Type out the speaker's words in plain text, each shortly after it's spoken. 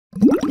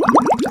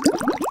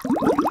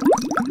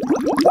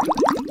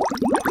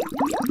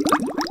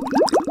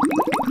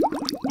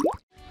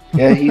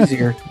Yeah, he's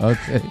here.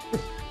 Okay.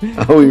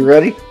 Are we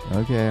ready?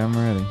 Okay, I'm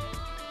ready.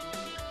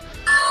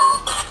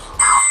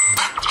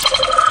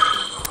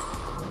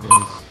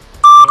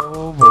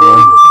 Oh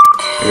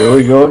boy. Here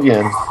we go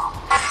again.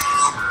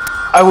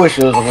 I wish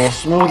it was a little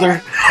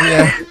smoother.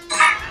 Yeah.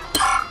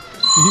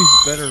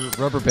 Use better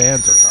rubber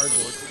bands or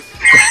cardboard.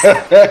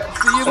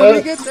 See you when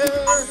we get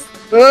there.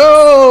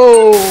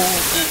 Oh!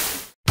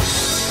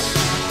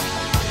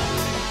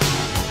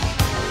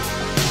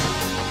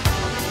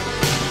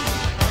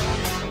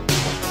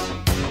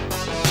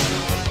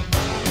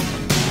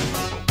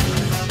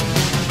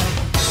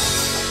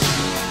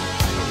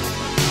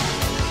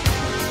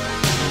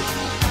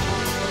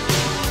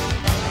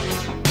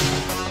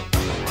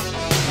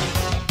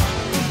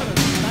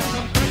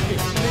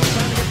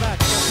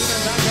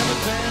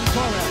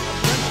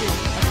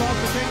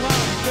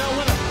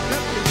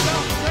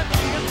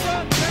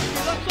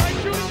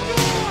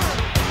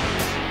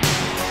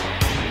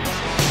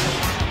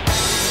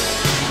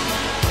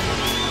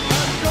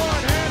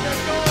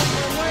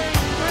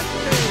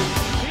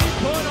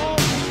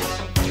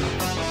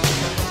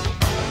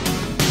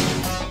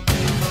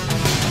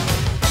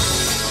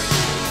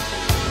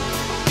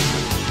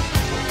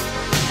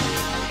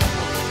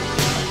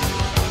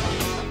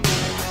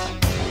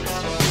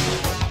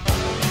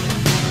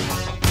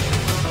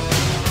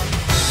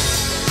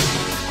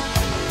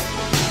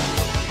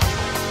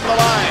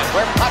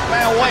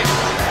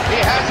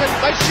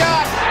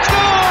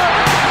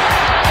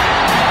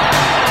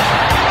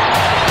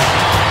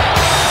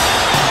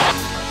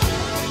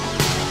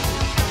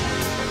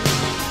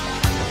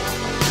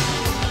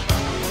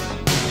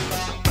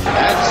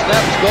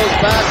 Goes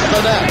past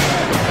the net.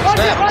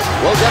 Snaps.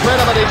 We'll get rid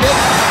of it. He did.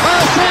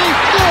 Messi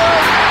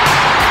scored.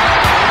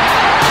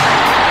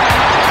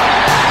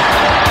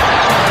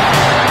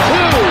 2.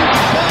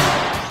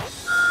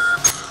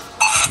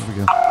 Here we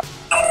go.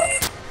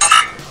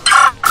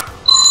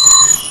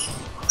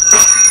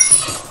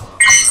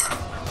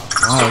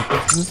 Wow,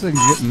 this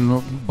thing's getting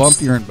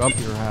bumpier and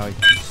bumpier, Howie.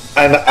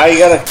 I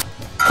gotta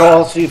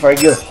call, see if I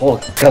get a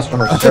hold of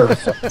customer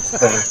service on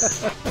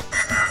this thing.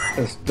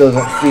 This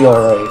doesn't feel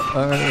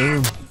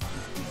right.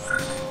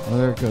 Oh,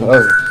 there it goes.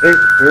 Oh,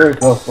 here we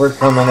go. We're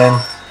coming in.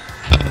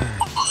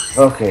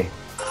 Okay.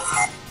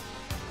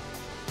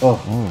 Oh.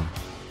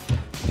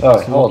 All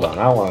right, hold on.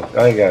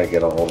 I gotta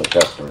get a hold of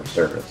customer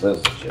service. This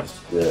is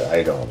just,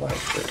 I don't like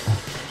this.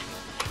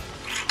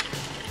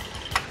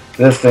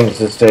 This thing's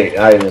just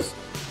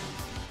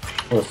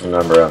what's the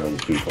number on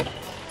these people?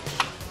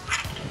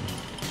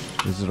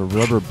 Is it a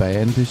rubber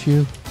band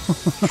issue?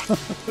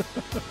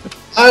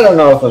 I don't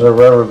know if it's a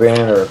rubber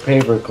band or a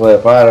paper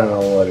clip. I don't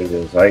know what it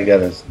is. I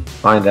gotta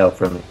find out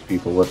from these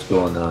people what's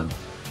going on.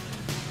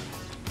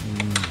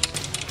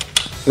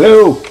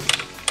 Hello?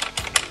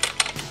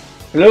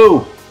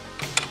 Hello?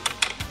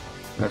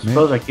 I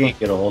suppose I can't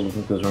get a hold of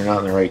them because we're not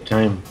in the right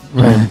time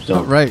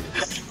zone. Right.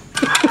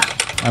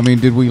 I mean,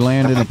 did we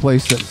land in a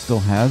place that still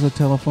has a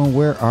telephone?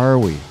 Where are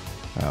we,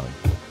 Howie?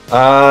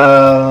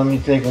 Let me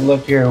take a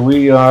look here.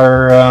 We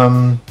are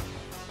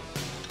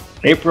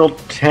April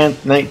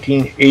 10th,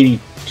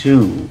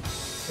 1982.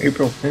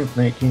 April 10th,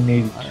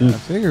 1982. I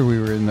figured we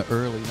were in the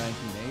early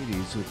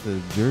 1980s with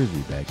the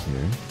jersey back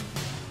there.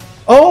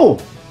 Oh!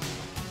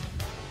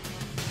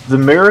 The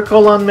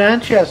Miracle on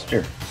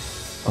Manchester.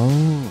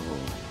 Oh,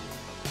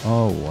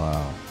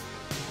 wow.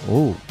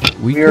 Oh,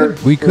 we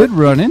could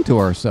run into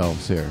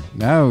ourselves here.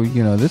 Now,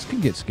 this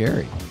could get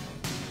scary.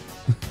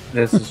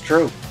 This is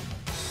true.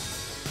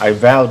 I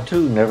vowed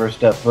to never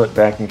step foot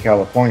back in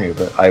California,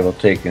 but I will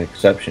take an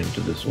exception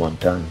to this one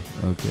time.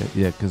 Okay,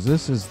 yeah, because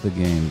this is the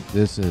game.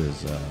 This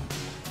is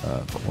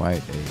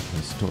quite a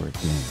historic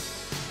game.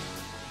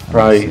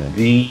 Probably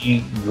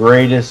the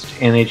greatest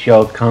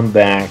NHL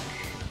comeback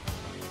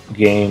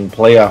game,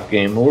 playoff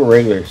game, or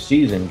regular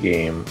season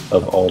game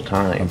of all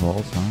time. Of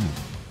all time.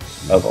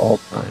 Of all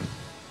time.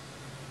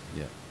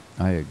 Yeah,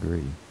 I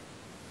agree.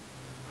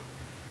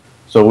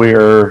 So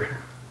we're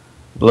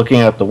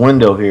looking out the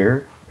window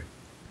here,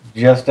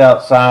 just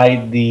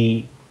outside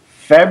the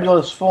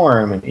fabulous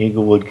Forum in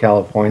Eaglewood,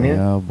 California.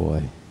 Oh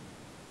boy.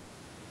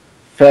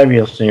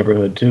 Fabulous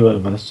neighborhood too, I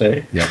must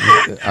say. Yeah.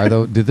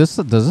 Does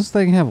this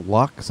thing have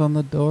locks on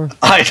the door?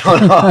 I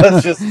don't know. I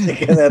was just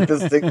thinking that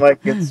this thing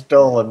might get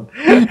stolen.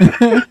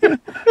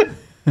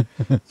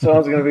 So I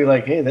was gonna be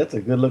like, "Hey, that's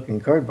a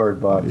good-looking cardboard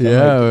box."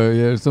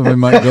 Yeah, somebody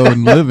might go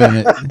and live in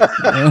it.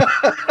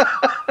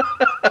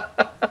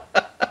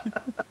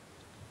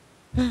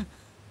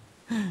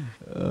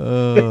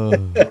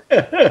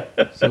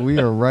 So we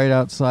are right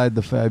outside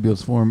the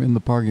fabulous Forum in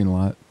the parking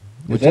lot,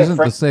 which isn't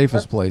the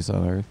safest place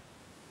on earth.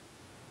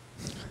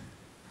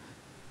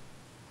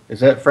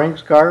 Is that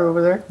Frank's car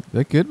over there?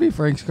 That could be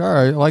Frank's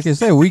car. Like I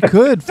say, we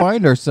could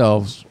find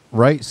ourselves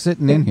right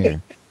sitting in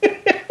here.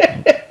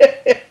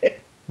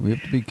 We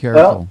have to be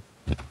careful.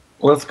 Well,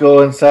 let's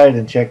go inside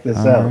and check this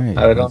out. Right,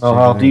 I don't know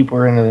how deep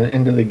we're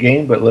into the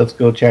game, but let's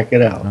go check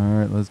it out. All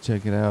right, let's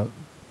check it out.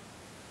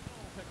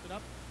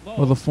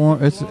 Well, the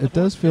form, it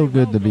does feel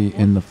good to be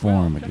in the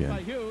form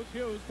again.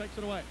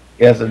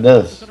 Yes, it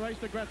does.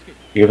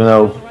 Even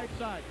though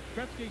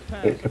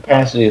the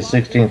capacity is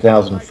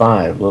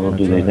 16,005, little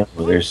do they know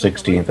there's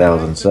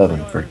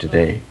 16,007 for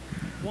today.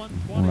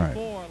 Right.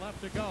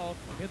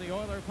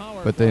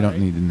 But they don't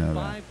need to know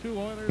that.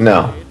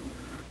 No.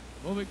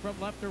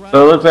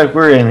 So it looks like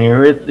we're in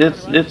here.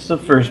 It's the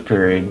first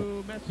period.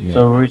 Yeah.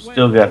 So we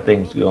still got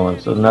things going.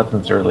 So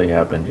nothing's really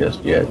happened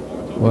just yet.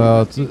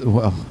 Well,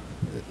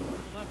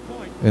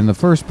 in the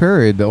first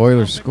period, the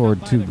Oilers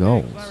scored 2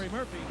 goals.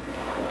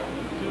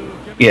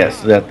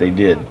 Yes, that they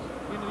did.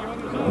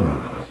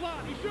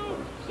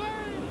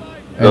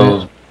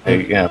 Those,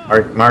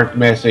 Mark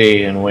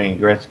Messier and Wayne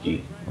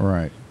Gretzky.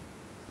 Right.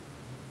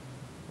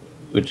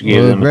 Which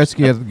gave them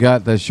Gretzky has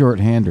got the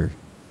short-hander.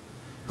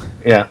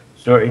 Yeah,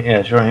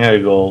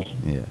 short-handed goal.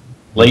 Yeah.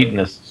 Late in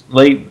the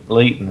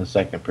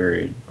second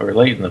period, or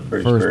late in the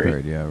first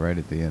period. Yeah, right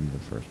at the end of the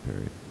first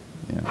period.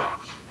 Yeah.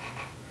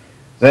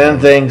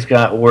 Then things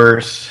got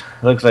worse.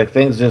 Looks like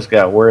things just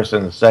got worse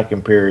in the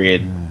second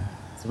period.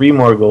 3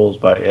 more goals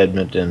by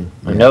Edmonton.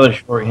 Another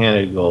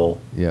short-handed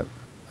goal. Yep.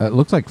 It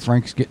looks like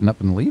Frank's getting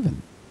up and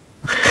leaving.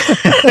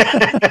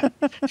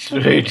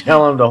 Should we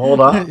tell him to hold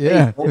on?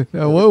 Yeah.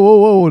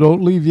 Whoa,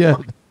 don't leave yet.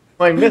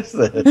 I missed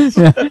this.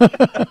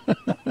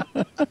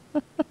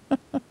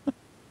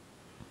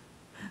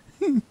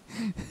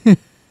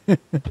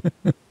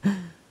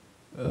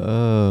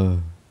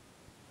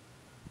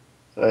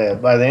 So yeah,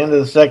 by the end of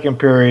the second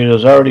period, it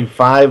was already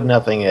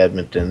 5-0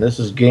 Edmonton. This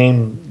is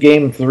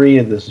game 3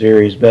 of the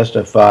series, best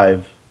of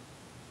 5.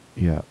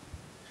 Yeah.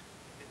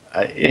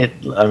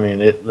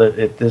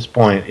 At this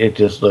point, it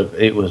just looked,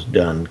 it was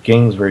done.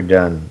 Kings were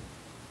done,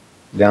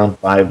 down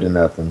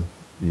 5-0.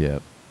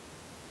 Yep.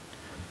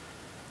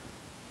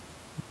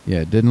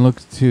 Yeah, it didn't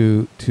look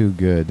too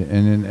good,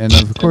 and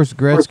of course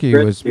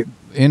Gretzky was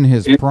in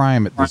his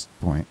prime at this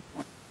point.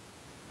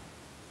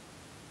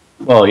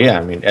 Well, yeah,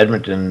 I mean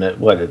Edmonton.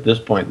 At this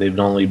point they've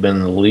only been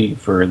in the league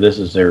for, this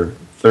is their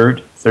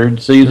third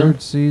season.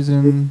 Third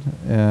season,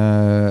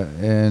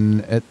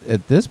 and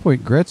at this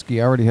point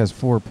Gretzky already has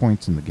 4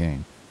 points in the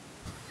game.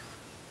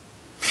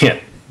 Yeah,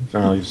 it's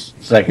only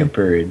second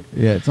period.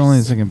 Yeah, it's only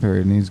the second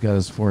period, and he's got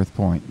his 4th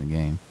point in the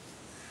game.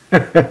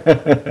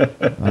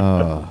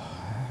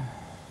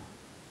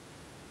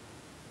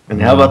 And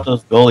how about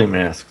those goalie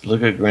masks?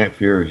 Look at Grant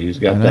Fuhrer. He's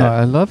got that.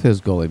 I love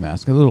his goalie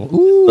mask. A little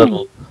ooh.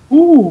 Little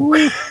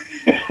ooh.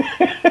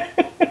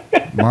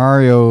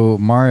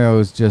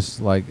 Mario's just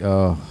like,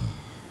 I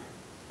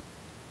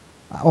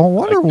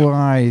wonder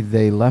why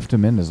they left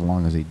him in as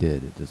long as he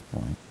did at this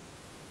point.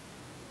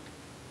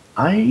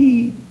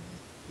 That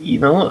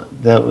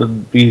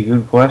would be a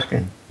good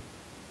question.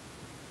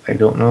 I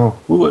don't know.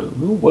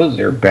 Who was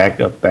their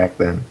backup back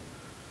then?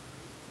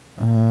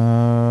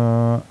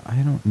 I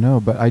don't know,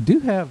 but I do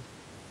have.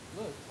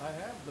 Look, I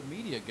have the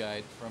media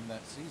guide from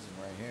that season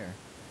right here.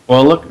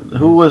 Well, look,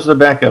 who was the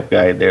backup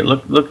guy there?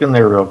 Look in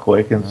there real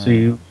quick and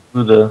see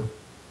who the.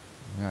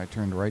 Yeah, I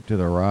turned right to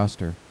the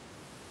roster.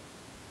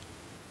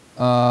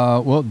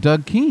 Well,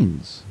 Doug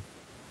Keynes.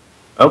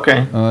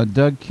 Okay.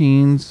 Doug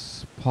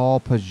Keynes, Paul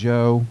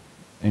Pajot,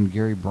 and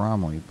Gary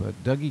Bromley.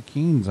 But Dougie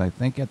Keynes, I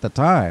think at the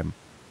time,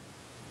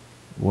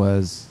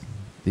 was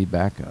the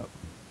backup.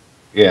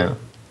 Yeah.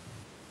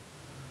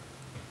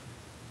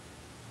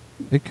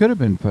 It could have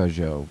been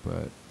Pajot,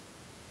 but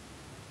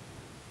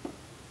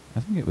I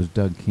think it was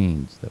Doug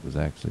Keynes that was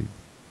actually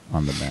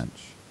on the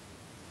bench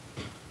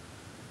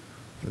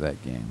for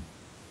that game.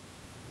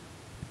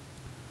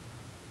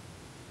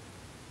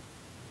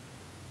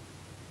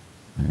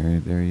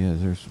 There he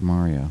is. There's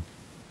Mario.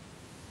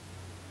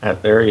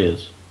 There he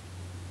is.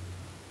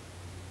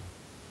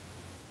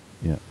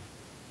 Yeah.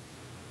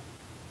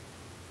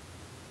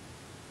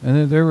 And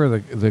then there were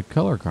the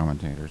color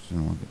commentators.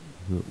 And look at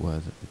who it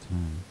was at the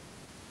time.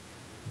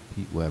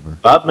 Pete Weber.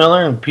 Bob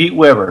Miller and Pete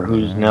Weber,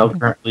 who's now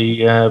currently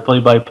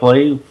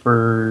play-by-play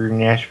for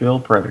Nashville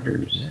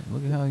Predators. Yeah,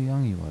 look at how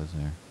young he was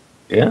there.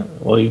 Yeah,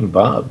 well, even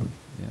Bob.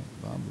 Yeah,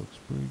 Bob looks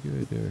pretty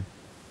good there.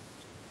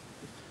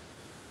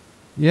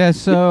 Yeah,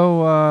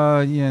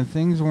 so,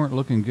 things weren't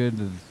looking good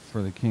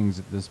for the Kings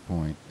at this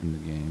point in the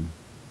game.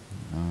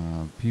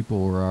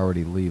 People were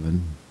already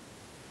leaving.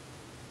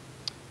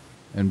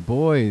 And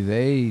boy,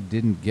 they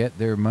didn't get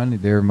their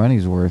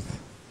money's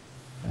worth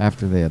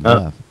after they had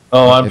left.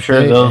 Oh, I'm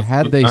sure those.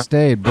 Had they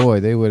stayed, boy,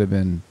 they would have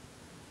been.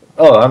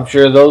 Oh, I'm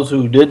sure those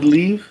who did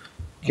leave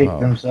kicked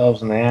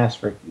themselves in the ass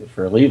for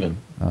leaving.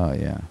 Oh,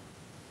 yeah.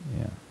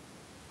 Yeah.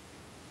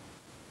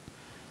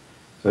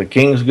 So the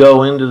Kings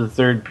go into the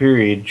third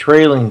period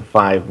trailing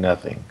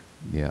 5-0.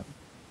 Yeah.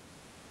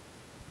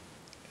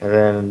 And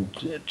then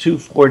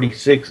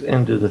 2:46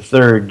 into the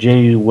third,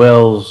 J.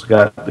 Wells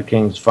got the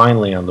Kings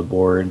finally on the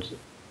boards.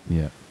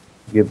 Yeah.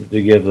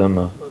 To give them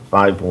a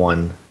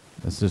 5-1.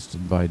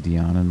 Assisted by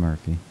Dion and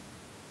Murphy.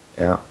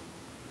 Yeah.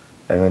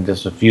 And then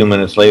just a few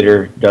minutes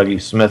later,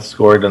 Dougie Smith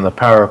scored on the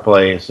power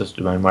play,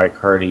 assisted by Mike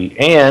Hardy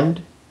and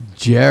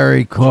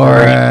Jerry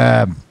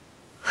Korab.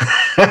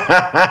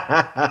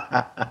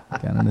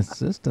 Got an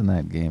assist in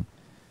that game.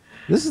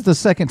 This is the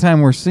second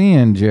time we're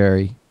seeing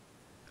Jerry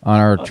on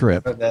our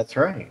trip. That's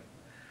right.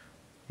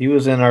 He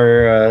was in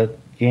our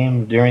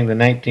game during the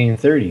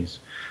 1930s.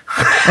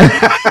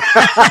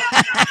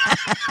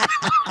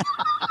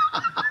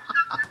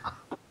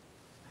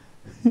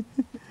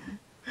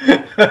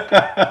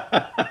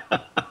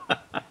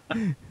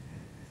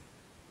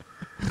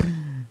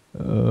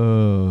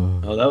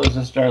 Oh, that was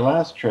just our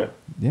last trip.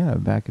 Yeah,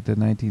 back at the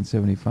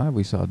 1975,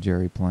 we saw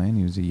Jerry playing.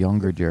 He was a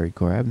younger Jerry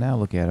Crabb. Now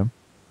look at him.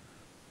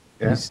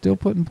 Yeah. He's still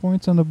putting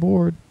points on the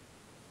board.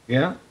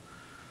 Yeah.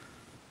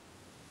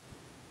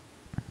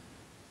 A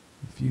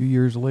few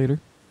years later.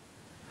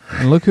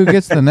 And look who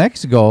gets the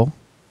next goal.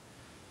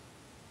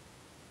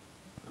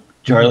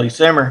 Charlie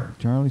Simmer.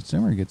 Charlie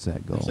Simmer gets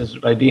that goal. This is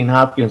by Dean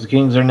Hopkins. The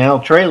Kings are now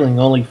trailing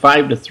only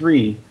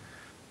 5-3.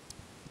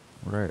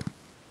 Right.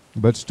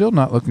 But still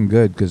not looking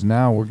good because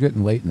now we're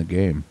getting late in the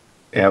game.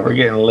 Yeah, we're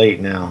getting late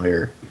now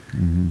here.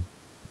 Mm-hmm.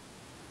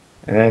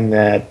 And then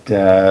at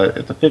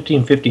the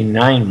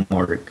 15:59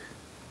 mark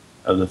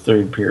of the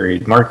third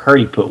period, Mark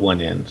Hardy put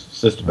one in,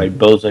 assisted by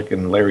Bozak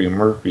and Larry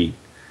Murphy.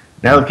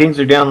 Now the Kings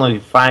are down only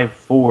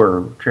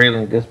 5-4,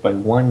 trailing just by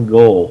one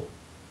goal.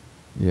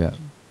 Yeah.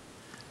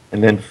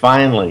 And then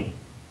finally,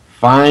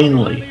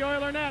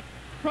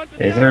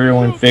 as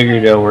everyone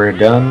figured out we're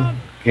done,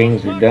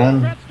 Kings are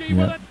done,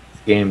 yeah.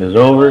 This game is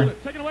over.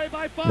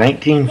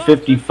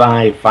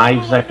 1955,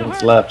 5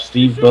 seconds left.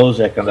 Steve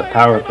Bozak on the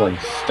power play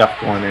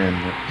stuffed one in,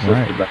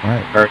 assisted by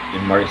Mark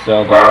and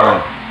Marcel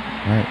Dallin.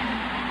 Right.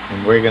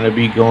 And we're going to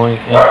be going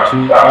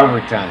into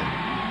overtime.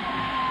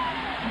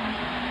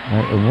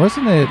 Right.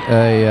 Wasn't it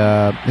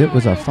it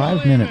was a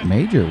 5-minute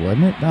major,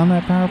 wasn't it, on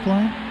that power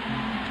play?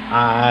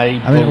 I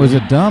mean, it was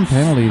a dumb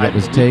penalty that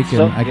was taken.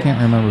 So, I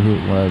can't remember who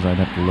it was. I'd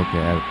have to look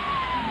at it.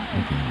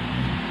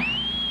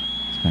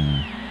 It's kind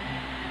of...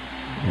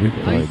 We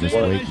could probably just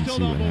wait and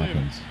see what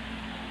happens.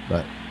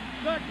 But...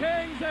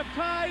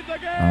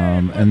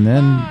 and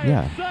then,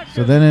 yeah.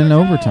 So then in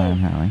overtime,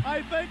 Howie.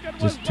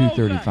 Just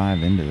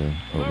 2:35 into the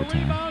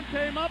overtime.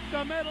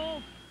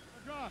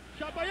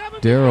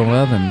 Darrell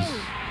Evans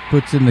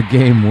puts in the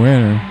game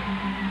winner.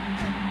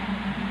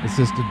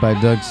 Assisted by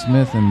Doug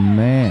Smith, and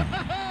man...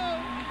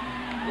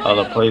 Oh,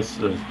 the place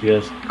was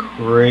just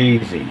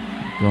crazy.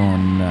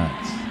 Going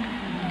nuts.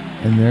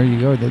 And there you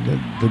go.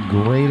 The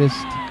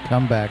greatest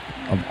comeback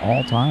of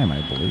all time,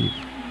 I believe.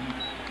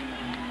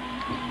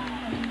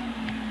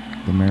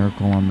 The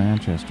miracle on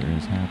Manchester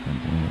has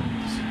happened.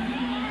 It's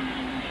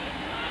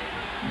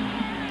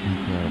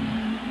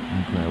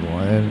incredible.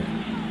 And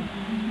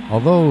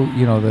although,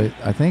 you know,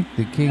 I think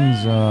the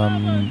Kings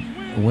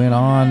went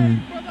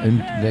on,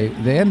 and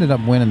they ended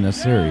up winning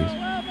this series,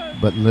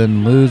 but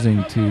then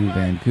losing to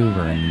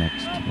Vancouver in the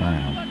next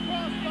round.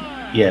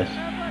 Yes.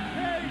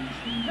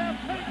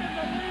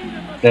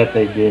 That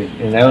they did.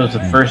 And that was the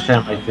first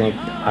time I think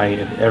I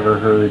had ever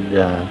heard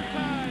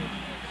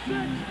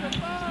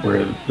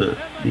where the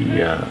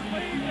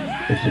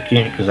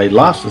because they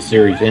lost the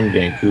series in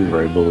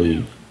Vancouver, I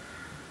believe,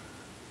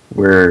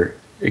 where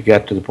it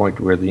got to the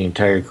point where the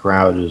entire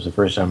crowd, it was the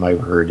first time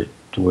I've heard it,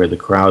 to where the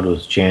crowd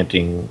was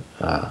chanting,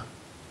 I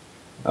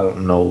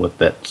don't know what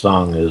that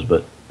song is,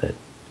 but that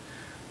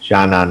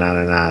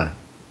sha-na-na-na-na,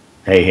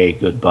 hey, hey,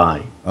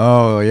 goodbye.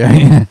 Oh,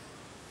 yeah.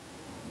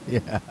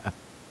 Yeah.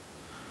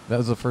 That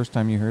was the first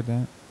time you heard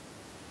that?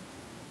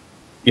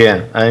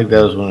 Yeah, I think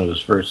that was when it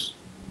was first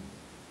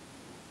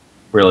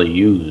really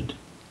used.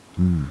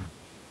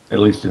 At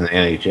least in the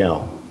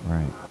NHL.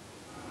 Right.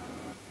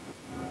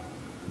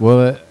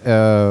 Well,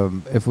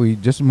 if we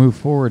just move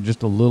forward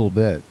just a little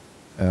bit,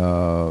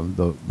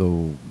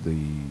 the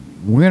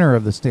winner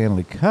of the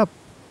Stanley Cup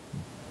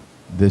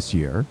this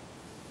year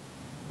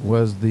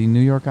was the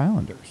New York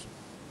Islanders.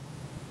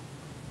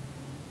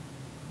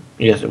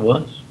 Yes, it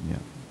was. Yeah.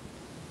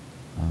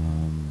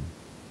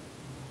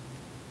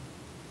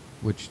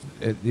 Which,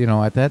 you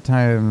know, at that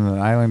time, the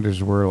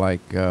Islanders were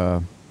like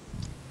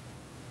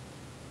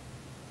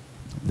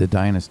the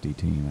dynasty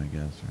team, I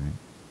guess, right?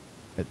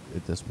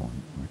 At this point,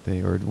 weren't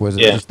they? Or was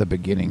it just the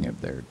beginning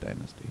of their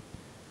dynasty?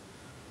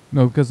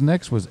 No, because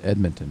next was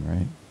Edmonton,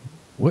 right?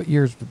 What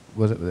years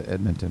was it that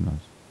Edmonton was?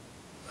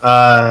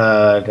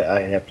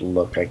 I have to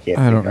look. I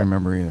don't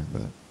remember either,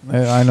 but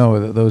I know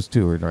that those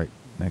two are right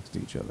next to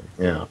each other.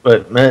 Yeah,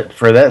 but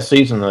for that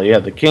season though, yeah,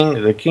 the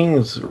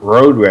Kings'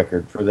 road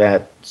record for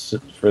this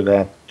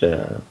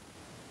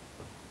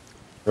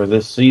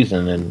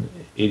season in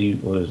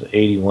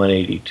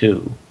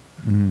 81-82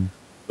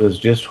 was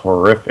just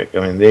horrific.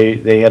 I mean,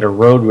 they had a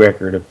road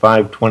record of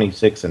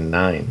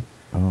 5-26-9.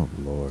 Oh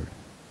Lord,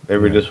 they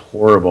were just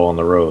horrible on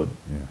the road.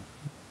 Yeah.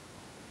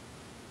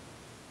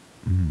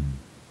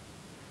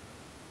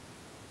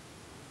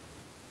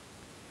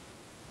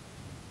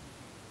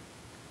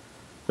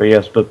 But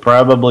yes, but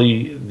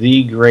probably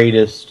the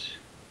greatest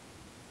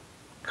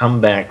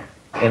comeback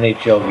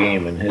NHL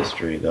game in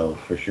history, though,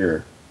 for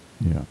sure.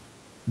 Yeah.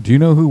 Do you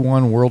know who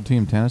won World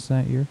Team Tennis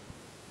that year?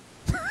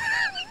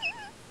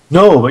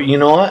 No, but you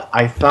know what?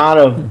 I thought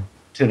of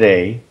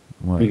today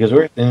What? Because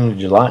we're at the end of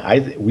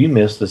July. We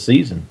missed the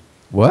season.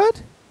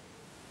 What?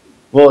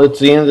 Well, it's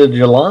the end of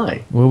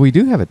July. Well, we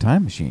do have a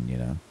time machine, you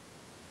know.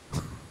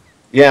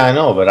 Yeah, I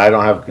know, but I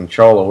don't have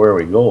control of where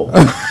we go.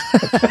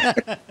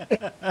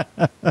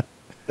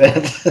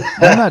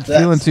 I'm not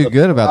feeling too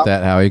good about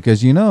that, Howie,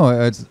 because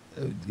it's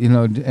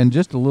in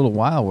just a little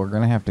while we're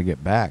gonna have to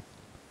get back.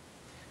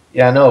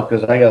 Yeah, I know,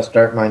 because I got to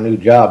start my new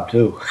job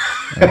too.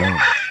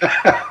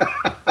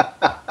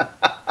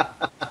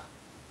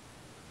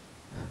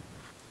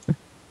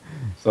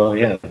 So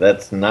yeah,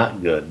 that's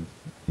not good.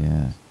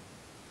 Yeah.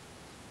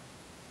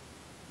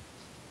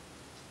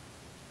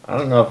 I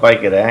don't know if I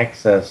could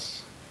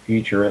access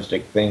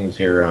futuristic things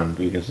here on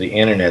because the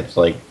internet's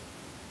like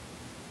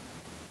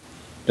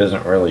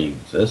doesn't really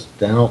exist.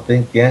 I don't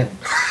think yet.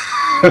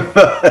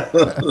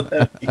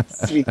 Let me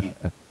see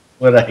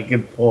what I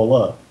can pull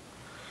up.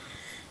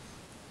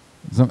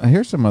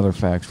 Here's some other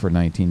facts for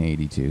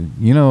 1982.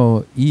 You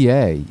know,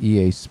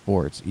 EA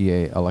Sports,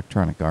 EA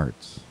Electronic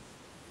Arts.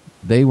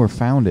 They were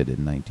founded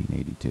in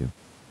 1982.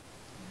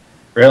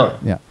 Really?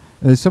 Yeah.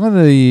 Some of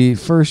the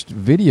first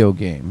video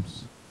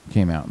games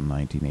came out in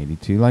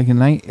 1982.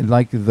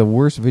 Like the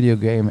worst video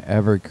game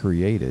ever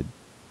created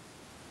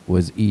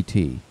was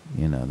E.T.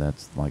 You know,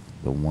 that's like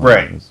the one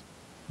right.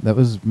 that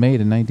was made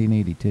in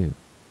 1982.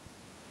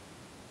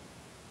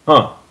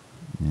 Huh.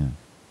 Yeah.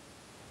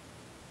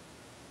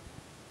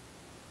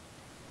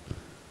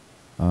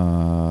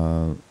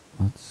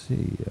 Let's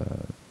see.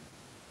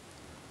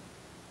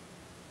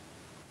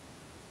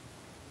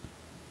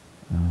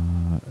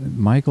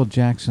 Michael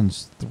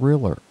Jackson's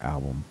Thriller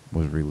album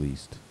was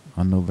released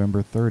on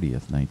November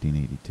 30th,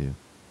 1982.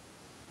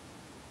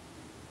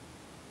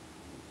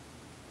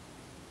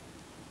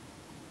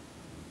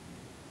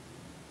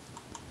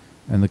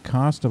 And the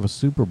cost of a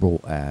Super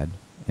Bowl ad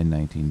in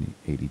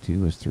 1982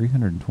 was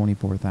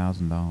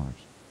 $324,000.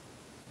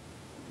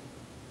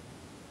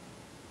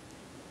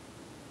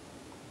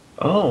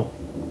 Oh.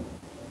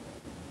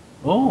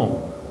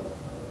 Oh.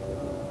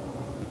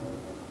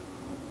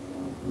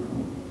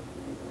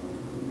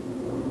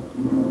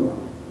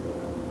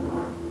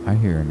 I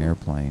hear an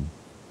airplane.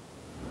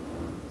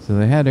 So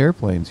they had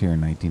airplanes here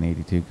in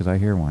 1982 because I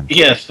hear one.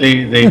 Yes, they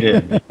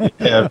did.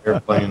 They have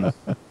airplanes.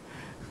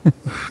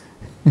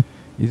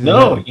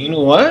 No, you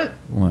know what?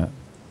 What?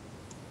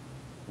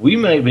 We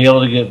might be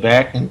able to get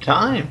back in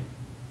time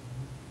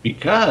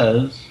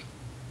because,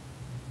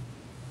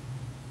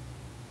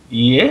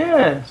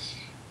 yes.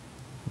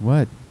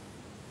 What?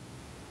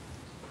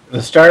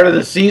 The start of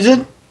the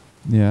season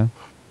Yeah.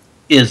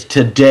 is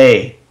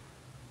today.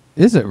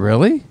 Is it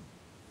really?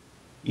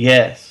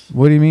 Yes.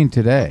 What do you mean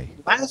today?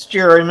 Last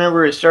year, I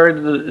remember it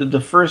started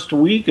the first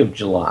week of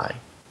July.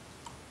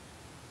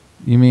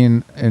 You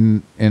mean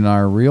in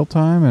our real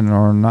time, and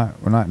or not?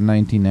 We're not in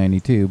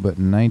 1992, but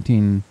in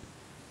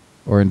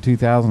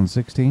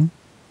 2016.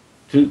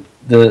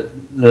 The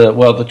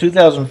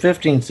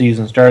 2015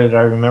 season started.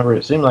 I remember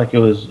it seemed like it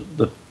was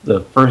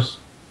the first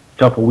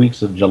couple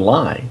weeks of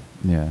July.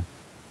 Yeah.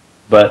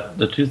 But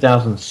the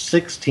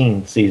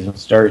 2016 season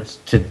starts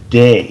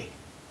today.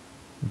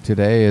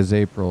 Today is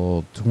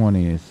April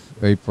 10th,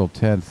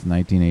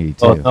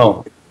 1982. Oh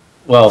no!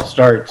 Well,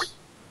 starts.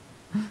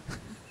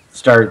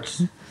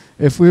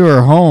 If we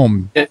were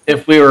home.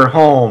 If we were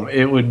home,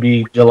 it would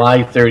be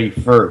July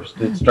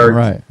 31st. It starts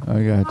right.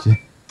 I got you.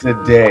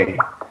 Today.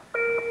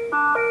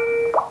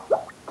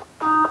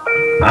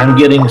 I'm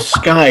getting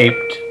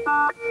Skyped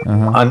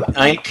on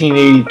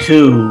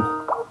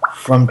 1982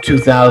 from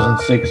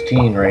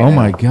 2016 right now. Oh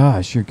my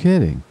gosh, you're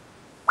kidding.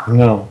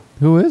 No.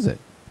 Who is it?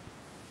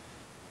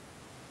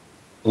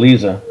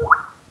 Lisa.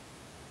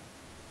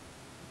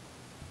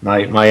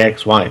 My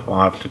ex-wife.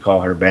 I'll have to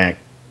call her back.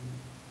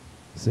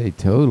 Say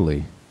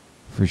totally.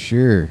 For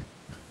sure.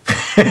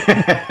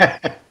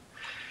 But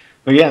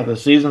yeah, the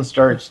season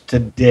starts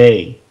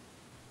today.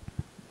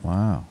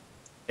 Wow.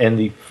 And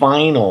the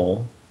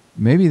final...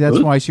 Maybe that's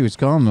why she was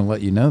calling to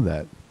let you know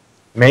that.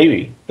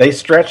 Maybe. They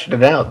stretched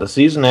it out. The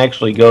season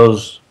actually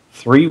goes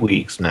 3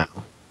 weeks now.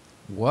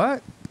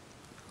 What?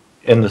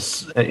 And the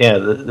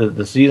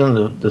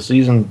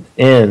season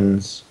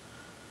ends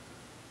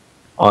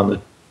on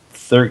the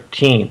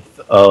 13th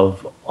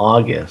of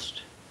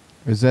August.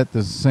 Is that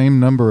the same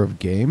number of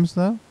games,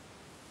 though?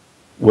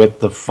 With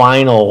the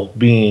final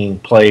being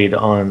played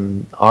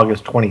on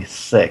August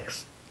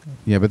 26th.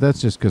 Yeah, but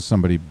that's just because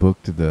somebody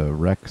booked the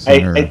rec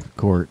center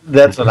court.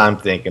 That's what I'm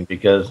thinking,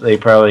 because they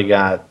probably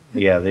got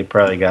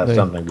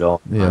something going.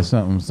 Yeah,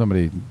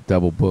 somebody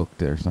double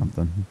booked or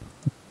something.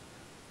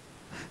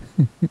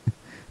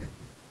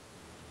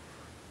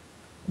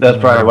 That's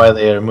probably why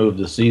they had moved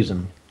the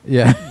season.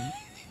 Yeah.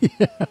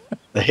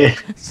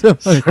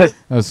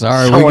 I'm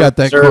sorry, we got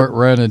that court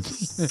rented.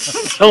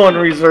 Someone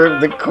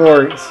reserved the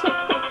courts.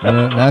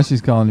 Now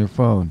she's calling your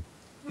phone.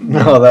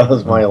 No, that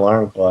was my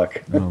alarm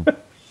clock. Oh.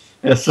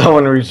 If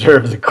someone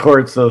reserved the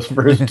courts those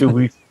first 2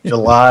 weeks of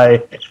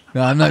July.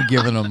 No, I'm not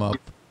giving them up.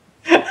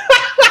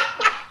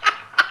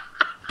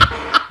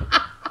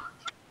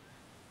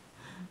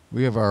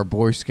 We have our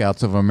Boy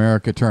Scouts of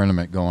America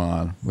tournament going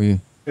on.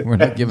 We're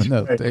not giving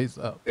those days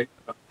up.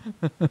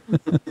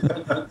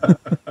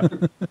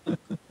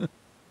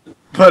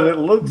 But it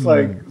looks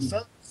like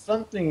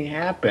something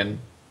happened.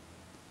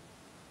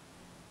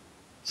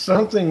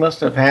 Something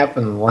must have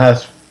happened in the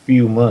last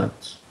few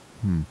months.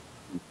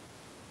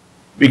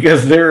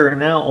 Because there are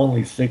now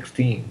only 6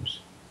 teams.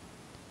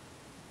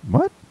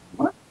 What?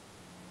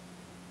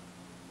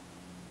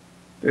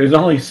 There's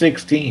only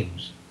 6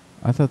 teams.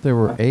 I thought there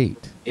were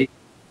 8.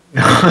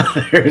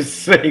 There's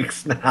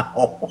 6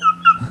 now.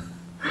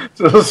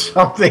 So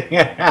something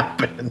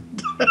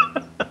happened.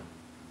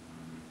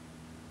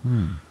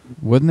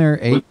 Wasn't there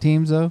 8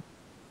 teams though?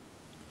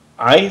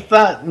 I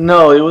thought,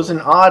 no, it was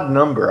an odd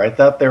number. I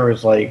thought there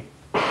was like,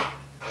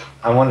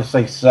 I want to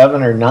say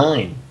 7 or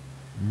 9.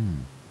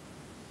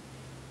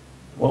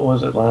 What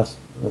was it last?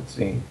 Let's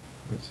see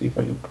if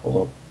I can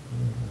pull up.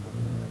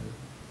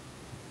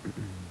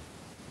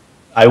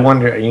 I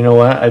wonder, you know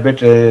what? I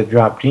bet you they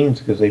dropped teams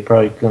because they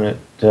probably couldn't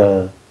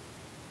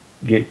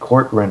get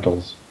court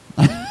rentals.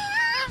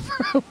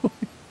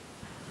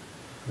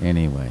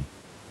 Anyway.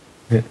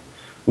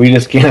 We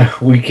just can't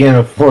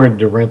afford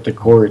to rent the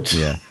courts.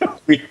 Yeah.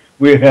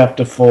 we have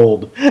to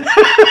fold.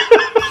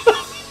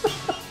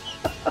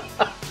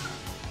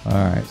 All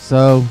right,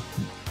 so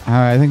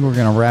I think we're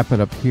going to wrap it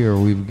up here.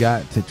 We've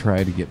got to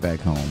try to get back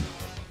home.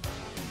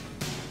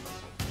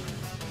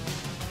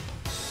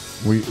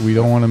 We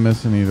don't want to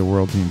miss any of the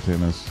World Team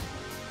Tennis.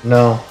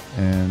 No.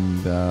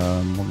 And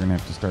we're going to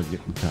have to start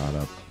getting caught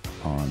up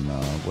on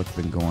what's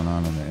been going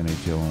on in the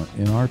NHL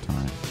in our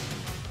time.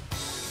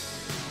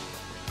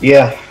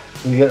 Yeah,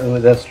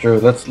 that's true.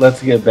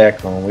 Let's get back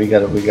home. We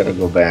gotta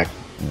go back.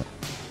 Yeah.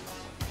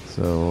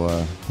 So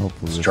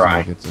hopefully this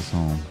try. gets us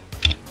home.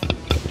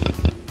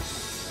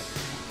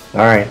 All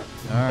right.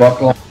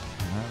 Buckle up.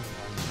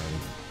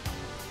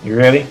 You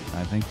ready?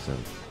 I think so.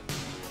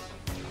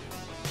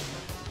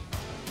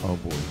 Oh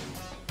boy.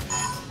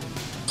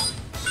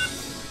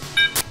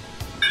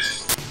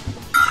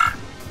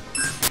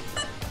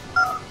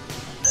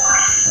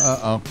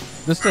 Uh-oh.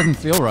 This doesn't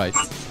feel right.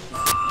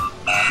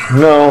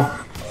 No.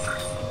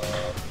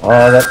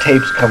 Oh, that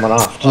tape's coming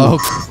off too. Oh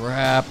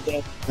crap.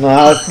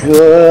 Not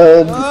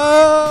good.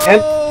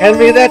 Oh! Hand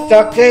me that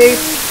duct tape.